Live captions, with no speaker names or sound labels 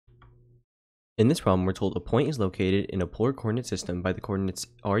In this problem, we're told a point is located in a polar coordinate system by the coordinates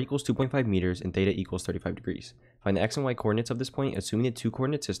r equals 2.5 meters and theta equals 35 degrees. Find the x and y coordinates of this point, assuming the two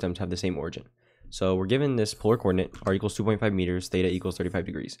coordinate systems have the same origin. So we're given this polar coordinate, r equals 2.5 meters, theta equals 35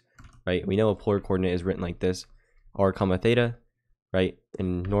 degrees, right? We know a polar coordinate is written like this, r comma theta, right?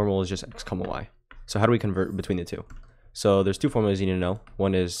 And normal is just x comma y. So how do we convert between the two? So there's two formulas you need to know.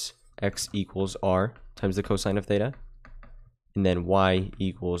 One is x equals r times the cosine of theta, and then y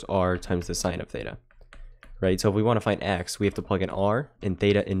equals r times the sine of theta, right? So if we want to find x, we have to plug in r and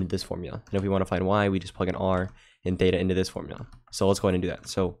theta into this formula. And if we want to find y, we just plug in r and theta into this formula. So let's go ahead and do that.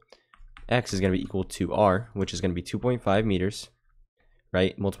 So x is going to be equal to r, which is going to be 2.5 meters,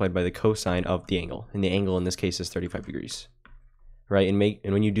 right, multiplied by the cosine of the angle. And the angle in this case is 35 degrees, right? And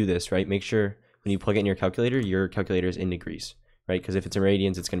when you do this, right, make sure when you plug it in your calculator is in degrees, right? Because if it's in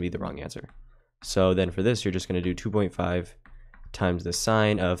radians, it's going to be the wrong answer. So then for this, you're just going to do 2.5 times the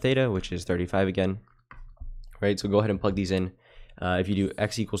sine of theta, which is 35 again, right? So go ahead and plug these in. If you do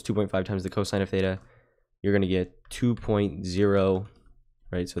x equals 2.5 times the cosine of theta, you're going to get 2.0,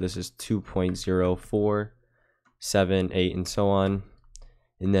 right? So this is 2.0478 and so on.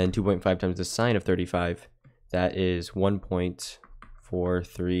 And then 2.5 times the sine of 35, that is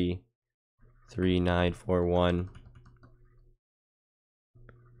 1.433941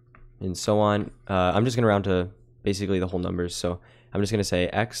 and so on. I'm just going to round to basically the whole numbers. So I'm just going to say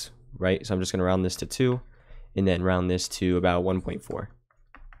x, right? So I'm just going to round this to 2 and then round this to about 1.4,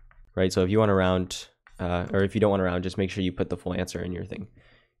 right? So if you want to round, or if you don't want to round, just make sure you put the full answer in your thing.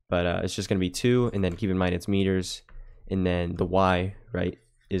 But it's just going to be 2, and then keep in mind it's meters, and then the y, right,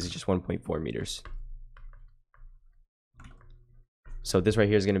 is just 1.4 meters. So this right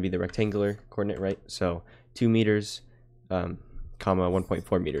here is going to be the rectangular coordinate, right? So 2 meters, comma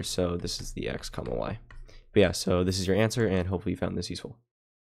 1.4 meters. So this is the x, comma y. But yeah, so this is your answer, and hopefully you found this useful.